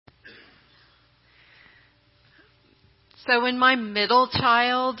So when my middle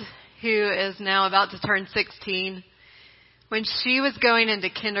child, who is now about to turn 16, when she was going into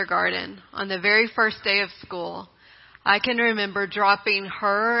kindergarten on the very first day of school, I can remember dropping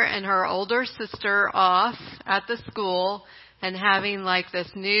her and her older sister off at the school and having like this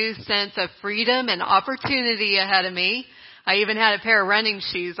new sense of freedom and opportunity ahead of me. I even had a pair of running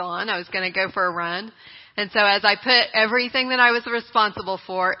shoes on. I was going to go for a run. And so as I put everything that I was responsible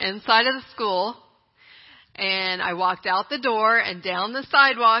for inside of the school, and I walked out the door and down the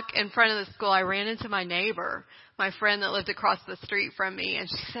sidewalk in front of the school, I ran into my neighbor, my friend that lived across the street from me. And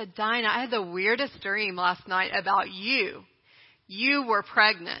she said, Dinah, I had the weirdest dream last night about you. You were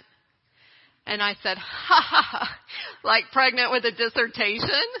pregnant. And I said, ha ha ha, like pregnant with a dissertation?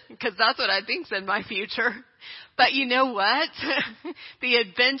 Because that's what I think's in my future. But you know what? The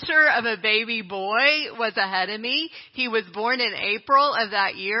adventure of a baby boy was ahead of me. He was born in April of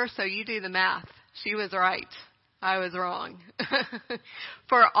that year, so you do the math. She was right. I was wrong.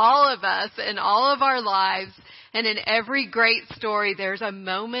 For all of us in all of our lives and in every great story, there's a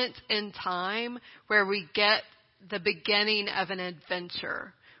moment in time where we get the beginning of an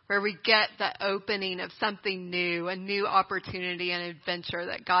adventure, where we get the opening of something new, a new opportunity and adventure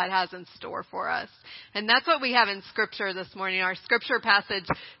that God has in store for us. And that's what we have in Scripture this morning. Our Scripture passage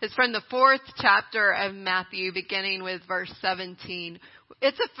is from the 4th chapter of Matthew, beginning with verse 17.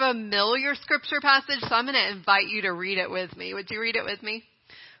 It's a familiar Scripture passage, so I'm going to invite you to read it with me. Would you read it with me?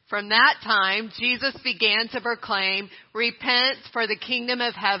 From that time, Jesus began to proclaim, "Repent, for the kingdom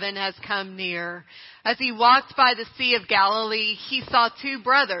of heaven has come near." As he walked by the Sea of Galilee, he saw two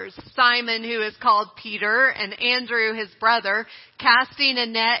brothers, Simon, who is called Peter, and Andrew, his brother, casting a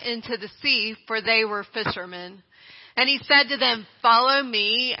net into the sea, for they were fishermen. And he said to them, "Follow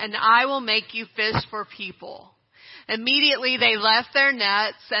me, and I will make you fish for people." Immediately they left their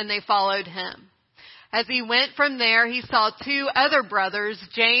nets, and they followed him. As he went from there, he saw two other brothers,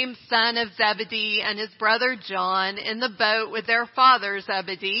 James, son of Zebedee, and his brother John, in the boat with their father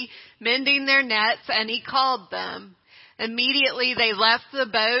Zebedee, mending their nets, and he called them. Immediately they left the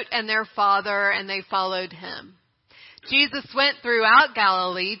boat and their father, and they followed him. Jesus went throughout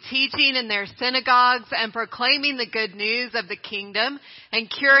Galilee, teaching in their synagogues and proclaiming the good news of the kingdom and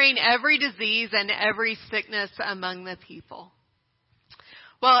curing every disease and every sickness among the people.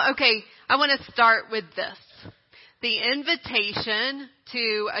 Well, okay, I want to start with this. The invitation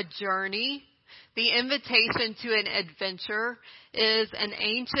to a journey, the invitation to an adventure is an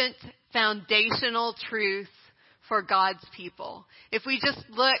ancient foundational truth for God's people. If we just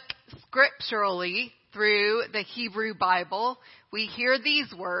look scripturally through the Hebrew Bible, we hear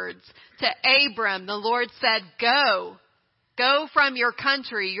these words. To Abram, the Lord said, Go from your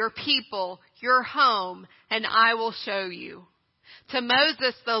country, your people, your home, and I will show you. To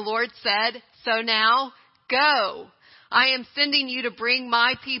Moses, the Lord said, So now, go. I am sending you to bring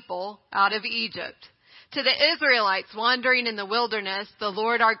my people out of Egypt. To the Israelites wandering in the wilderness, the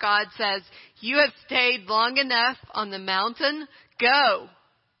Lord our God says, You have stayed long enough on the mountain. Go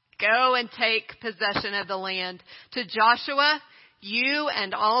and take possession of the land. To Joshua, you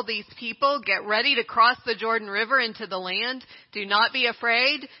and all these people get ready to cross the Jordan River into the land. Do not be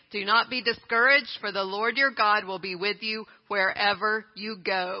afraid. Do not be discouraged, for the Lord your God will be with you wherever you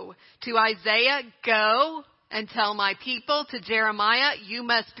go. To Isaiah, go and tell my people. To Jeremiah, you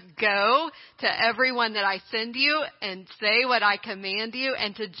must go to everyone that I send you and say what I command you.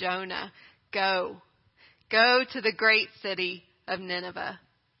 And to Jonah, go to the great city of Nineveh.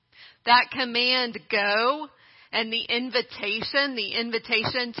 That command, go, and the invitation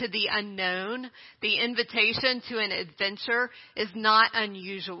to the unknown, the invitation to an adventure is not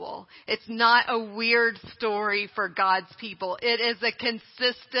unusual. It's not a weird story for God's people. It is a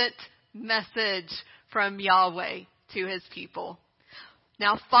consistent message from Yahweh to his people.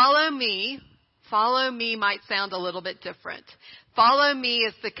 Now, follow me might sound a little bit different. Follow me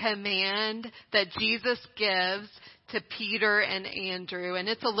is the command that Jesus gives to Peter and Andrew, and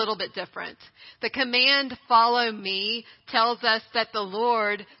it's a little bit different. The command, follow me, tells us that the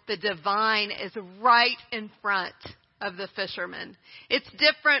Lord, the divine, is right in front of the fishermen. It's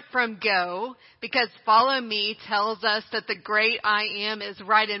different from go, because follow me tells us that the great I am is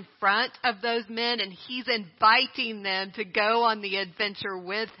right in front of those men, and he's inviting them to go on the adventure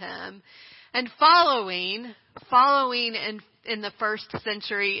with him. And following in the first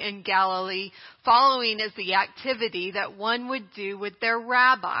century in Galilee, following is the activity that one would do with their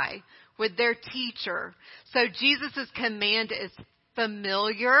rabbi, with their teacher. So Jesus' command is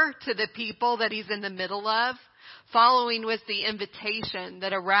familiar to the people that he's in the middle of. Following was the invitation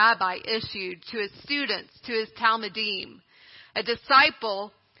that a rabbi issued to his students, to his Talmudim. A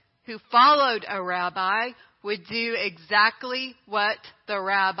disciple who followed a rabbi would do exactly what the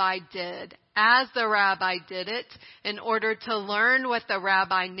rabbi did, as the rabbi did it, in order to learn what the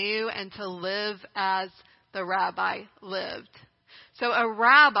rabbi knew and to live as the rabbi lived. So a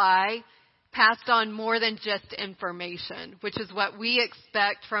rabbi passed on more than just information, which is what we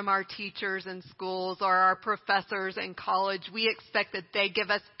expect from our teachers in schools or our professors in college. We expect that they give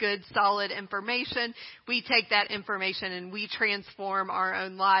us good, solid information. We take that information and we transform our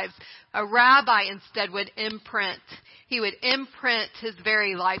own lives. A rabbi instead would imprint. He would imprint his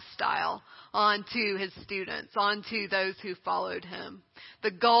very lifestyle onto his students, onto those who followed him.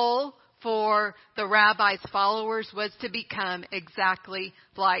 The goal for the rabbi's followers was to become exactly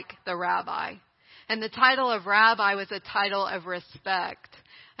like the rabbi. And the title of rabbi was a title of respect.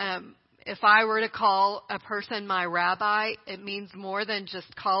 If I were to call a person my rabbi, it means more than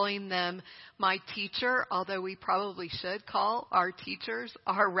just calling them my teacher, although we probably should call our teachers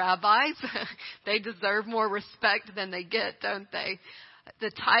our rabbis. They deserve more respect than they get, don't they? The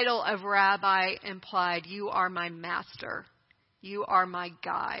title of rabbi implied, you are my master. You are my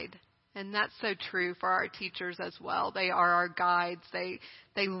guide. And that's so true for our teachers as well. They are our guides. They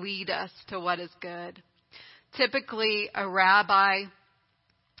lead us to what is good. Typically, a rabbi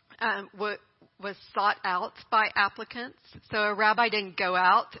was sought out by applicants. So a rabbi didn't go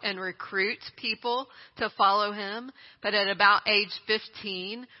out and recruit people to follow him. But at about age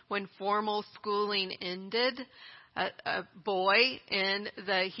 15, when formal schooling ended, a boy in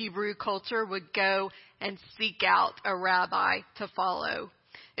the Hebrew culture would go and seek out a rabbi to follow.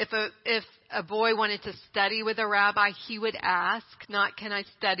 If a boy wanted to study with a rabbi, he would ask, not can I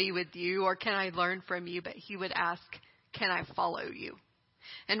study with you or can I learn from you, but he would ask, can I follow you?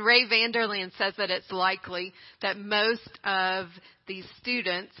 And Ray Vanderland says that it's likely that most of these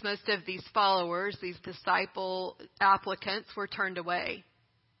students, most of these followers, these disciple applicants were turned away.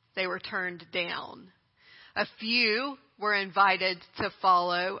 They were turned down. A few were invited to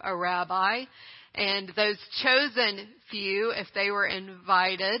follow a rabbi. And those chosen few, if they were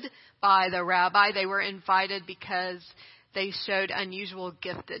invited by the rabbi, they were invited because they showed unusual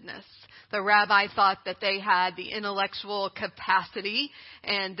giftedness. The rabbi thought that they had the intellectual capacity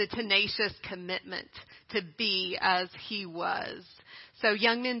and the tenacious commitment to be as he was. So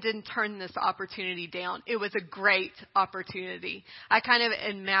young men didn't turn this opportunity down. It was a great opportunity. I kind of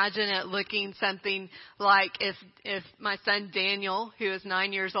imagine it looking something like if my son Daniel, who is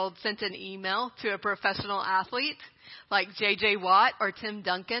 9 years old, sent an email to a professional athlete like J.J. Watt or Tim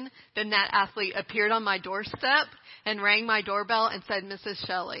Duncan, then that athlete appeared on my doorstep and rang my doorbell and said, Mrs.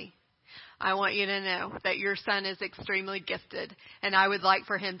 Shelly, I want you to know that your son is extremely gifted, and I would like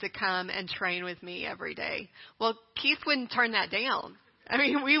for him to come and train with me every day. Well, Keith wouldn't turn that down. I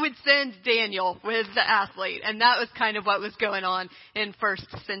mean, we would send Daniel with the athlete, and that was kind of what was going on in first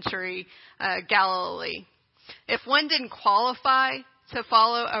century Galilee. If one didn't qualify to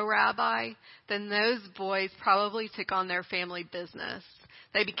follow a rabbi, then those boys probably took on their family business.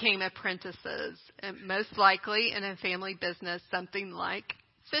 They became apprentices, and most likely in a family business, something like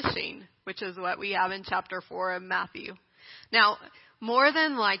fishing, which is what we have in chapter 4 of Matthew. Now, more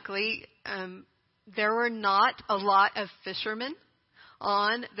than likely, there were not a lot of fishermen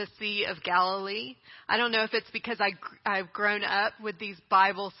on the Sea of Galilee. I don't know if it's because I've grown up with these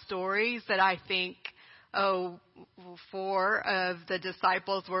Bible stories that I think, 4 of the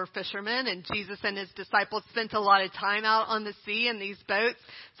disciples were fishermen, and Jesus and his disciples spent a lot of time out on the sea in these boats.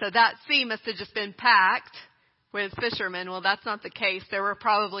 So that sea must have just been packed with fishermen. Well, that's not the case. There were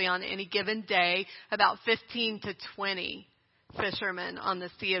probably on any given day about 15 to 20 fishermen on the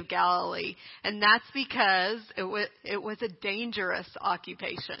Sea of Galilee. And that's because it was a dangerous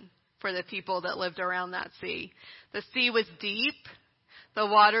occupation for the people that lived around that sea. The sea was deep. The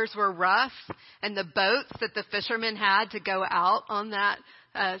waters were rough, and the boats that the fishermen had to go out on that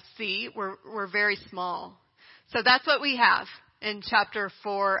sea were very small. So that's what we have in chapter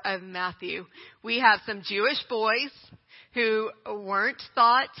 4 of Matthew. We have some Jewish boys who weren't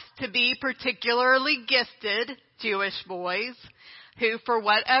thought to be particularly gifted Jewish boys who, for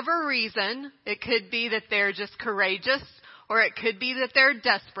whatever reason, it could be that they're just courageous or it could be that they're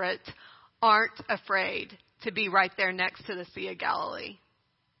desperate, aren't afraid to be right there next to the Sea of Galilee.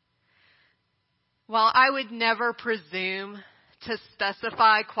 While I would never presume to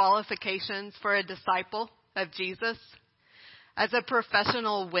specify qualifications for a disciple of Jesus, as a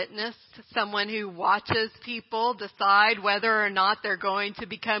professional witness, someone who watches people decide whether or not they're going to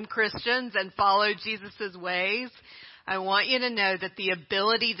become Christians and follow Jesus' ways, I want you to know that the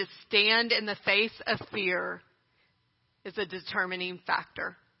ability to stand in the face of fear is a determining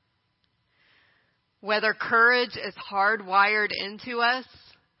factor. Whether courage is hardwired into us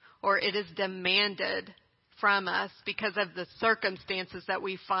or it is demanded from us because of the circumstances that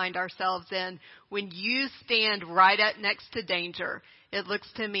we find ourselves in. When you stand right up next to danger, it looks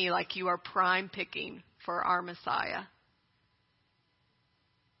to me like you are prime picking for our Messiah.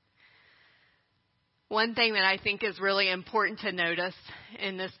 One thing that I think is really important to notice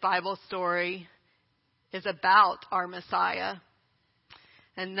in this Bible story is about our Messiah,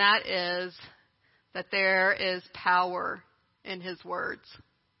 and that is that there is power in his words.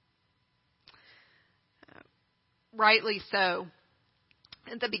 Rightly so.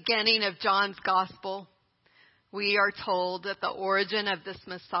 At the beginning of John's Gospel, we are told that the origin of this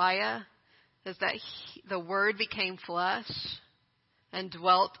Messiah is that the Word became flesh and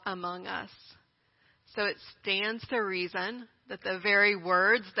dwelt among us. So it stands to reason that the very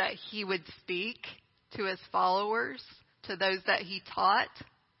words that he would speak to his followers, to those that he taught,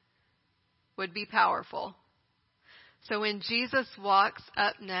 would be powerful. So when Jesus walks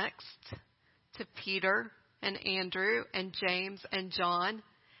up next to Peter and Andrew and James and John,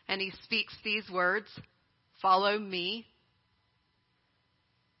 and he speaks these words, "Follow me,"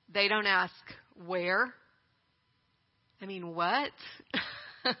 they don't ask, "Where?" I mean, what?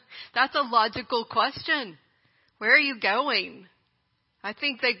 That's a logical question. Where are you going? I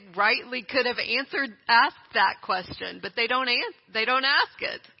think they rightly could have asked that question, but they don't ask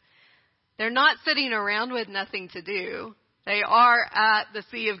it. They're not sitting around with nothing to do. They are at the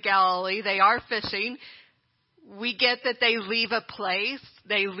Sea of Galilee. They are fishing. We get that they leave a place.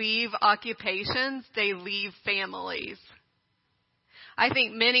 They leave occupations. They leave families. I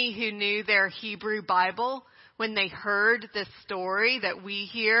think many who knew their Hebrew Bible, when they heard this story that we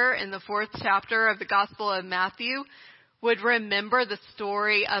hear in the 4th chapter of the Gospel of Matthew, would remember the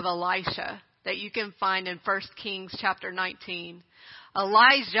story of Elisha that you can find in 1 Kings chapter 19.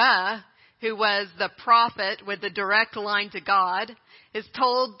 Elijah, who was the prophet with the direct line to God, is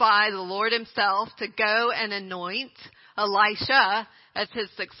told by the Lord himself to go and anoint Elisha as his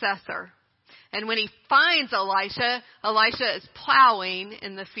successor. And when he finds Elisha is plowing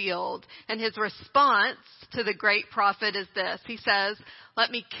in the field. And his response to the great prophet is this. He says,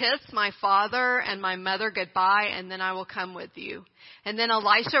 "Let me kiss my father and my mother goodbye, and then I will come with you." And then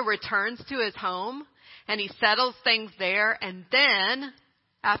Elisha returns to his home, and he settles things there. And then,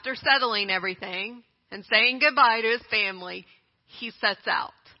 after settling everything and saying goodbye to his family, he sets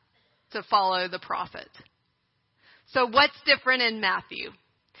out to follow the prophet. So what's different in Matthew?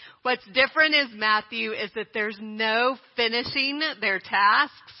 What's different is Matthew is that there's no finishing their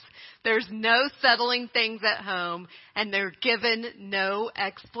tasks. There's no settling things at home, and they're given no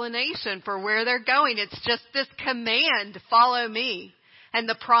explanation for where they're going. It's just this command, "Follow me," and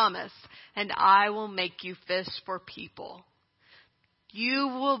the promise, "And I will make you fish for people." You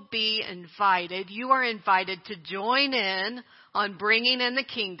will be invited. You are invited to join in on bringing in the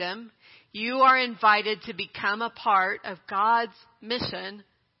kingdom. You are invited to become a part of God's mission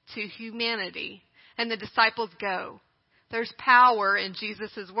to humanity. And the disciples go. There's power in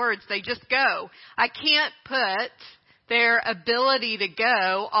Jesus' words. They just go. I can't put their ability to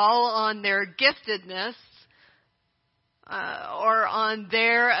go all on their giftedness or on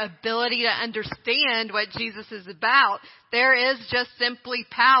their ability to understand what Jesus is about. There is just simply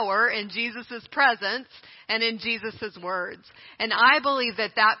power in Jesus' presence and in Jesus' words. And I believe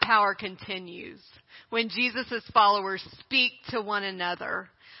that that power continues when Jesus' followers speak to one another.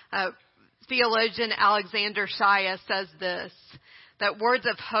 Theologian Alexander Shia says this, that words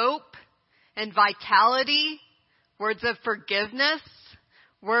of hope and vitality, words of forgiveness,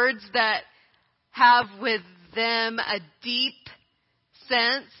 words that have with them a deep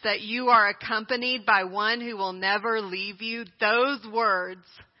sense that you are accompanied by one who will never leave you, those words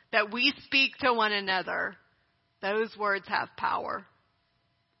that we speak to one another, those words have power.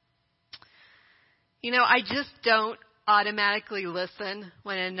 You know, I just don't automatically listen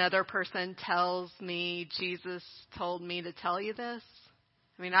when another person tells me, "Jesus told me to tell you this."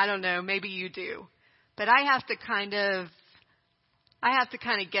 I mean, I don't know, maybe you do. But I have to kind of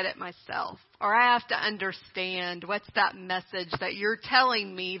get it myself. Or I have to understand what's that message that you're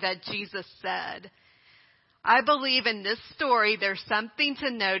telling me that Jesus said. I believe in this story there's something to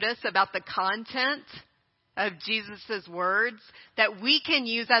notice about the content of Jesus' words that we can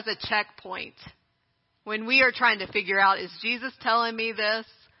use as a checkpoint when we are trying to figure out, is Jesus telling me this?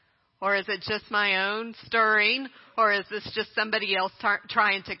 Or is it just my own stirring? Or is this just somebody else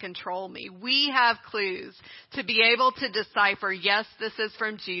trying to control me? We have clues to be able to decipher, yes, this is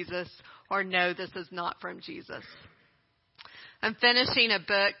from Jesus, or no, this is not from Jesus. I'm finishing a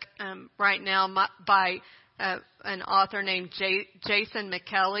book right now by an author named Jason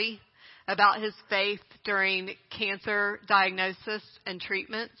McKelly. about his faith during cancer diagnosis and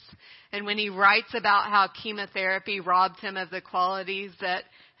treatments. And when he writes about how chemotherapy robbed him of the qualities that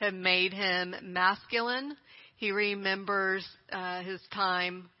have made him masculine, he remembers his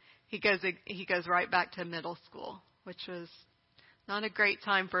time. He goes right back to middle school, which was not a great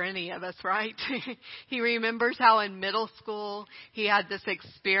time for any of us, right? He remembers how in middle school he had this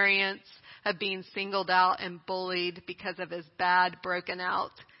experience of being singled out and bullied because of his bad, broken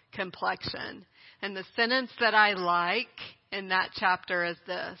out complexion. And the sentence that I like in that chapter is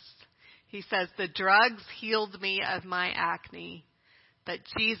this. He says, "The drugs healed me of my acne, but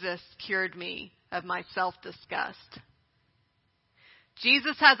Jesus cured me of my self-disgust."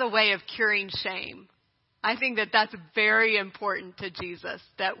 Jesus has a way of curing shame. I think that that's very important to Jesus,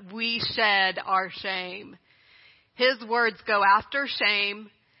 that we shed our shame. His words go after shame,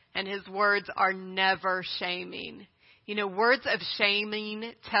 and his words are never shaming. You know, words of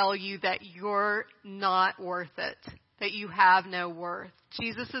shaming tell you that you're not worth it, that you have no worth.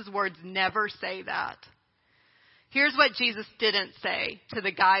 Jesus' words never say that. Here's what Jesus didn't say to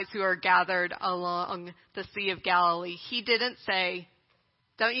the guys who are gathered along the Sea of Galilee. He didn't say,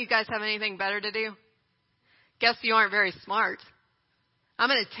 "Don't you guys have anything better to do? Guess you aren't very smart. I'm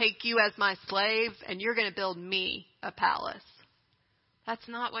going to take you as my slaves, and you're going to build me a palace." That's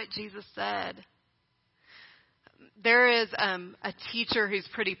not what Jesus said. There is a teacher who's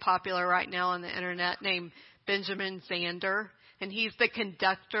pretty popular right now on the internet named Benjamin Zander, and he's the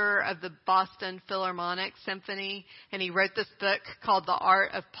conductor of the Boston Philharmonic Symphony, and he wrote this book called The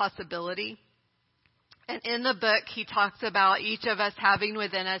Art of Possibility. And in the book, he talks about each of us having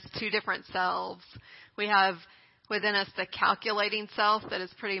within us two different selves. We have within us the calculating self that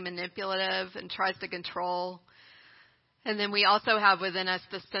is pretty manipulative and tries to control. And then we also have within us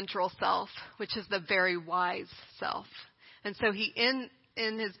the central self, which is the very wise self. And so in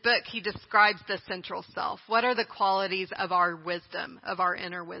his book, he describes the central self. What are the qualities of our wisdom, of our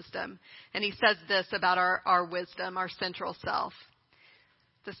inner wisdom? And he says this about our wisdom, our central self.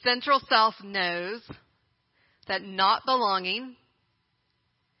 The central self knows that not belonging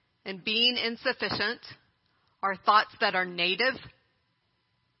and being insufficient are thoughts that are native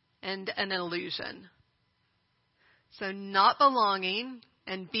and an illusion. So not belonging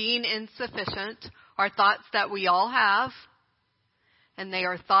and being insufficient are thoughts that we all have, and they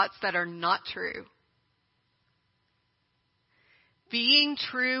are thoughts that are not true. Being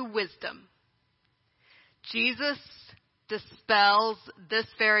true wisdom. Jesus dispels this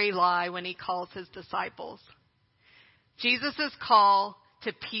very lie when he calls his disciples. Jesus' call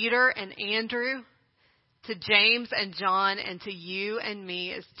to Peter and Andrew, to James and John, and to you and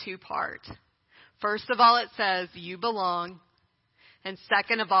me is two-part. First of all, it says you belong. And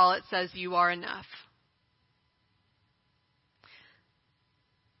second of all, it says you are enough.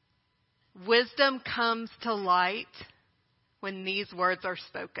 Wisdom comes to light when these words are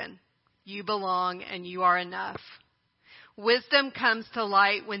spoken. You belong and you are enough. Wisdom comes to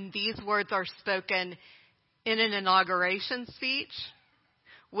light when these words are spoken in an inauguration speech.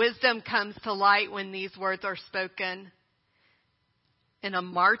 Wisdom comes to light when these words are spoken in a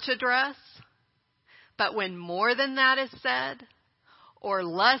march address. But when more than that is said, or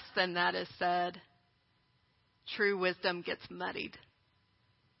less than that is said, true wisdom gets muddied.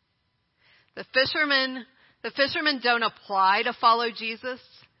 The fishermen don't apply to follow Jesus.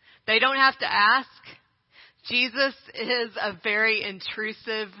 They don't have to ask. Jesus is a very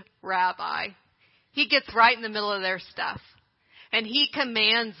intrusive rabbi. He gets right in the middle of their stuff, and he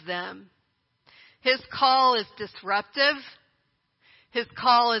commands them. His call is disruptive. His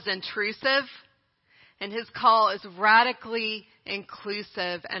call is intrusive. And his call is radically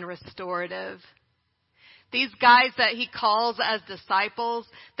inclusive and restorative. These guys that he calls as disciples,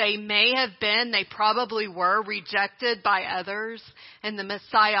 they probably were rejected by others. And the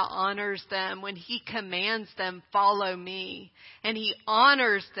Messiah honors them when he commands them, follow me. And he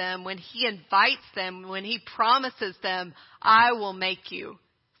honors them when he invites them, when he promises them, I will make you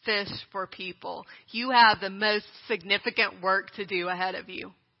fish for people. You have the most significant work to do ahead of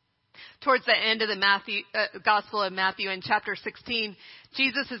you. Towards the end of the Gospel of Matthew in chapter 16,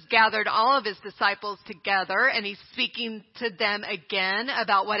 Jesus has gathered all of his disciples together, and he's speaking to them again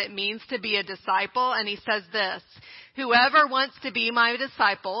about what it means to be a disciple. And he says this, whoever wants to be my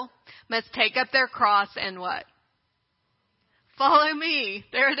disciple must take up their cross and what? Follow me.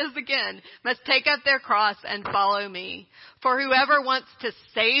 There it is again. Must take up their cross and follow me. For whoever wants to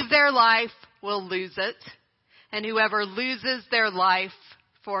save their life will lose it, and whoever loses their life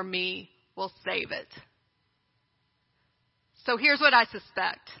for me will save it. So here's what I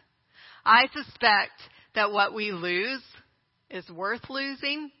suspect. I suspect that what we lose is worth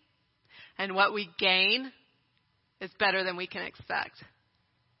losing, And what we gain is better than we can expect.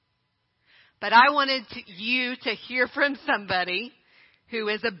 But I wanted you to hear from somebody who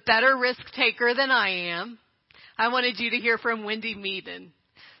is a better risk taker than I am. I wanted you to hear from Wendy Meaden.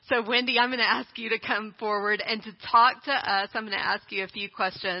 So Wendy, I'm going to ask you to come forward and to talk to us. I'm going to ask you a few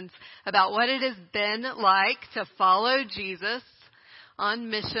questions about what it has been like to follow Jesus on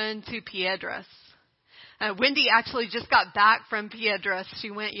mission to Piedras. Wendy actually just got back from Piedras. She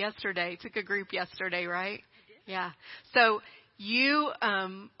went yesterday, took a group yesterday, right? Yeah. So you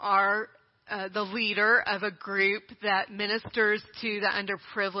are the leader of a group that ministers to the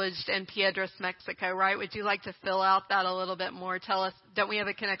underprivileged in Piedras, Mexico, right? Would you like to fill out that a little bit more? Tell us, don't we have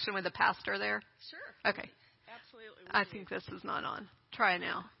a connection with the pastor there? Sure. Okay. Absolutely. I think this is not on. Try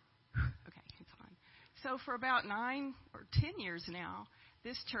now. Okay, it's on. So for about 9 or 10 years now,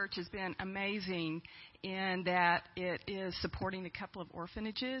 this church has been amazing in that it is supporting a couple of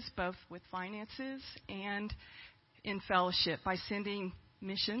orphanages, both with finances and in fellowship by sending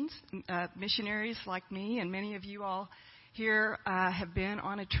missionaries like me, and many of you all here have been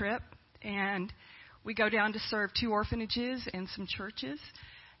on a trip, and we go down to serve 2 orphanages and some churches.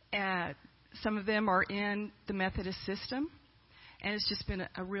 Some of them are in the Methodist system, and it's just been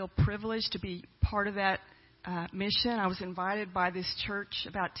a real privilege to be part of that mission. I was invited by this church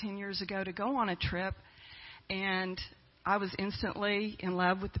about 10 years ago to go on a trip, and I was instantly in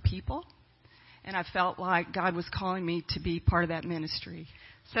love with the people. And I felt like God was calling me to be part of that ministry.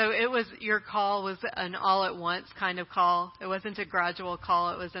 So your call was an all-at-once kind of call. It wasn't a gradual call.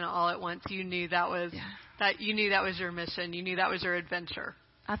 It was an all-at-once. You knew that was your mission. You knew that was your adventure.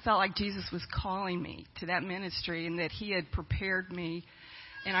 I felt like Jesus was calling me to that ministry and that He had prepared me.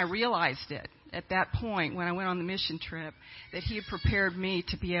 And I realized it at that point when I went on the mission trip, that He had prepared me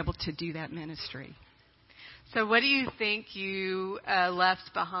to be able to do that ministry. So what do you think you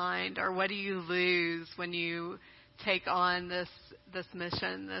left behind, or what do you lose when you take on this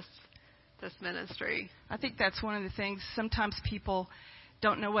mission, this ministry? I think that's one of the things. Sometimes people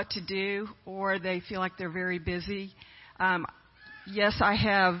don't know what to do, or they feel like they're very busy. Yes, I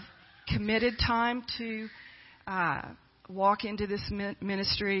have committed time to walk into this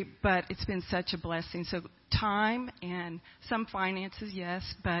ministry, but it's been such a blessing. So time and some finances, yes,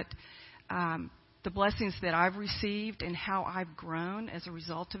 but the blessings that I've received and how I've grown as a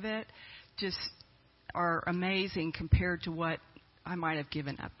result of it just are amazing compared to what I might have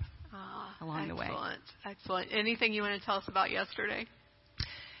given up along the way. Excellent. Anything you want to tell us about yesterday?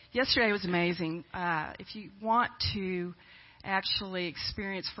 Yesterday was amazing. If you want to actually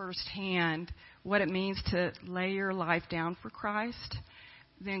experience firsthand what it means to lay your life down for Christ,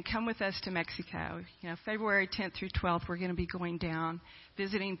 then come with us to Mexico. February 10th through 12th, we're going to be going down,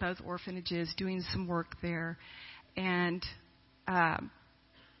 visiting both orphanages, doing some work there. And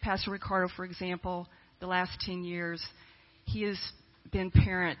Pastor Ricardo, for example, the last 10 years, he has been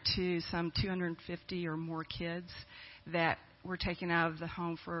parent to some 250 or more kids that were taken out of the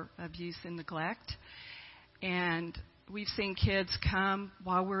home for abuse and neglect. And we've seen kids come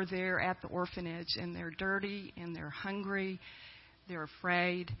while we're there at the orphanage, and they're dirty and they're hungry. They're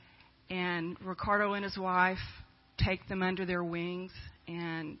afraid, and Ricardo and his wife take them under their wings,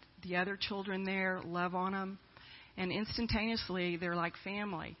 and the other children there love on them, and instantaneously they're like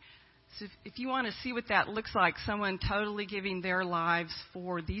family. So if you want to see what that looks like, someone totally giving their lives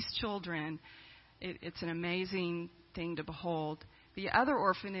for these children, it's an amazing thing to behold. The other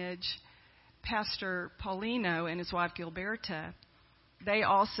orphanage, Pastor Paulino and his wife Gilberta, they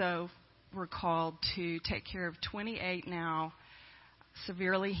also were called to take care of 28 now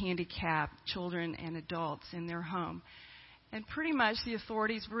severely handicapped children and adults in their home. And pretty much the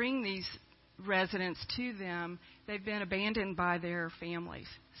authorities bring these residents to them. They've been abandoned by their families.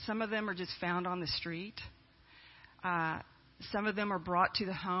 Some of them are just found on the street. Some of them are brought to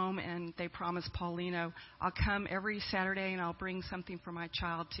the home, and they promise Paulino, I'll come every Saturday and I'll bring something for my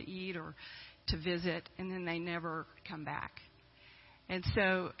child to eat or to visit, and then they never come back. And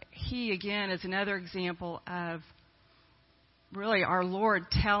so he, again, is another example of really our Lord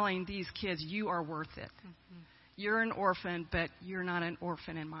telling these kids, you are worth it. Mm-hmm. You're an orphan, but you're not an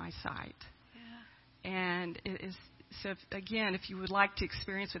orphan in my sight. Yeah. And it is, so if you would like to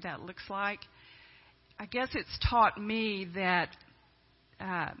experience what that looks like, I guess it's taught me that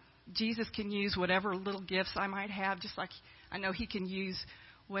Jesus can use whatever little gifts I might have, just like I know He can use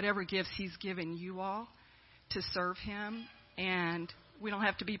whatever gifts He's given you all to serve Him. And we don't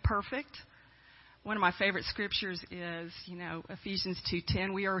have to be perfect. One of my favorite scriptures is, Ephesians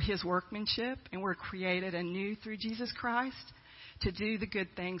 2:10. We are His workmanship, and we're created anew through Jesus Christ to do the good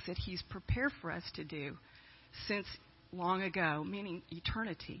things that He's prepared for us to do since long ago, meaning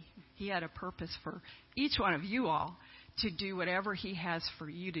eternity. He had a purpose for each one of you all to do whatever He has for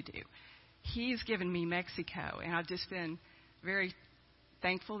you to do. He's given me Mexico, and I've just been very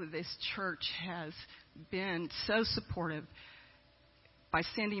thankful that this church has been so supportive by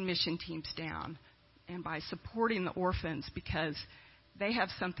sending mission teams down and by supporting the orphans, because they have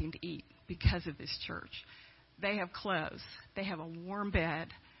something to eat because of this church. They have clothes. They have a warm bed.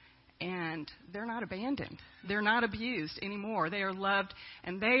 And they're not abandoned. They're not abused anymore. They are loved,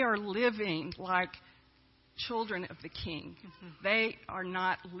 and they are living like children of the King. Mm-hmm. They are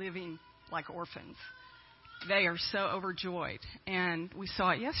not living like orphans. They are so overjoyed, and we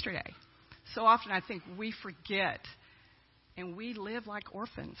saw it yesterday. So often I think we forget, and we live like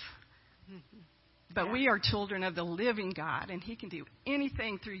orphans. Mm-hmm. But we are children of the living God, and He can do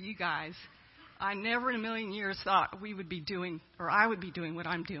anything through you guys. I never in a million years thought we would be doing, or I would be doing what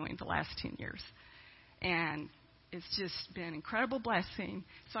I'm doing the last 10 years. And it's just been an incredible blessing.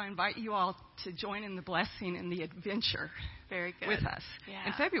 So I invite you all to join in the blessing and the adventure Very good. with us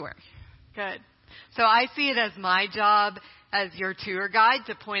in February. Good. So I see it as my job as your tour guide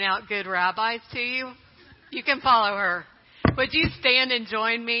to point out good rabbis to you. You can follow her. Would you stand and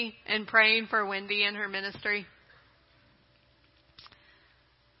join me in praying for Wendy and her ministry?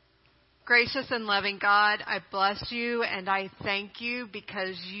 Gracious and loving God, I bless you and I thank you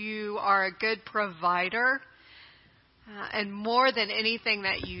because you are a good provider. And more than anything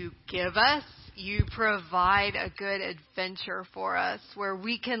that you give us, you provide a good adventure for us where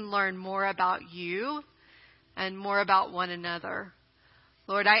we can learn more about you and more about one another.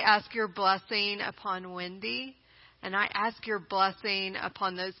 Lord, I ask your blessing upon Wendy, and I ask your blessing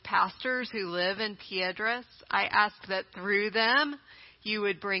upon those pastors who live in Piedras. I ask that through them, you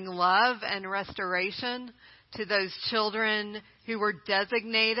would bring love and restoration to those children who were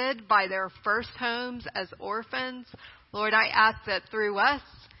designated by their first homes as orphans. Lord, I ask that through us,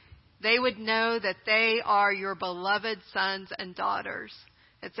 they would know that they are your beloved sons and daughters.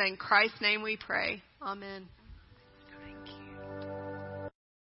 It's in Christ's name we pray. Amen.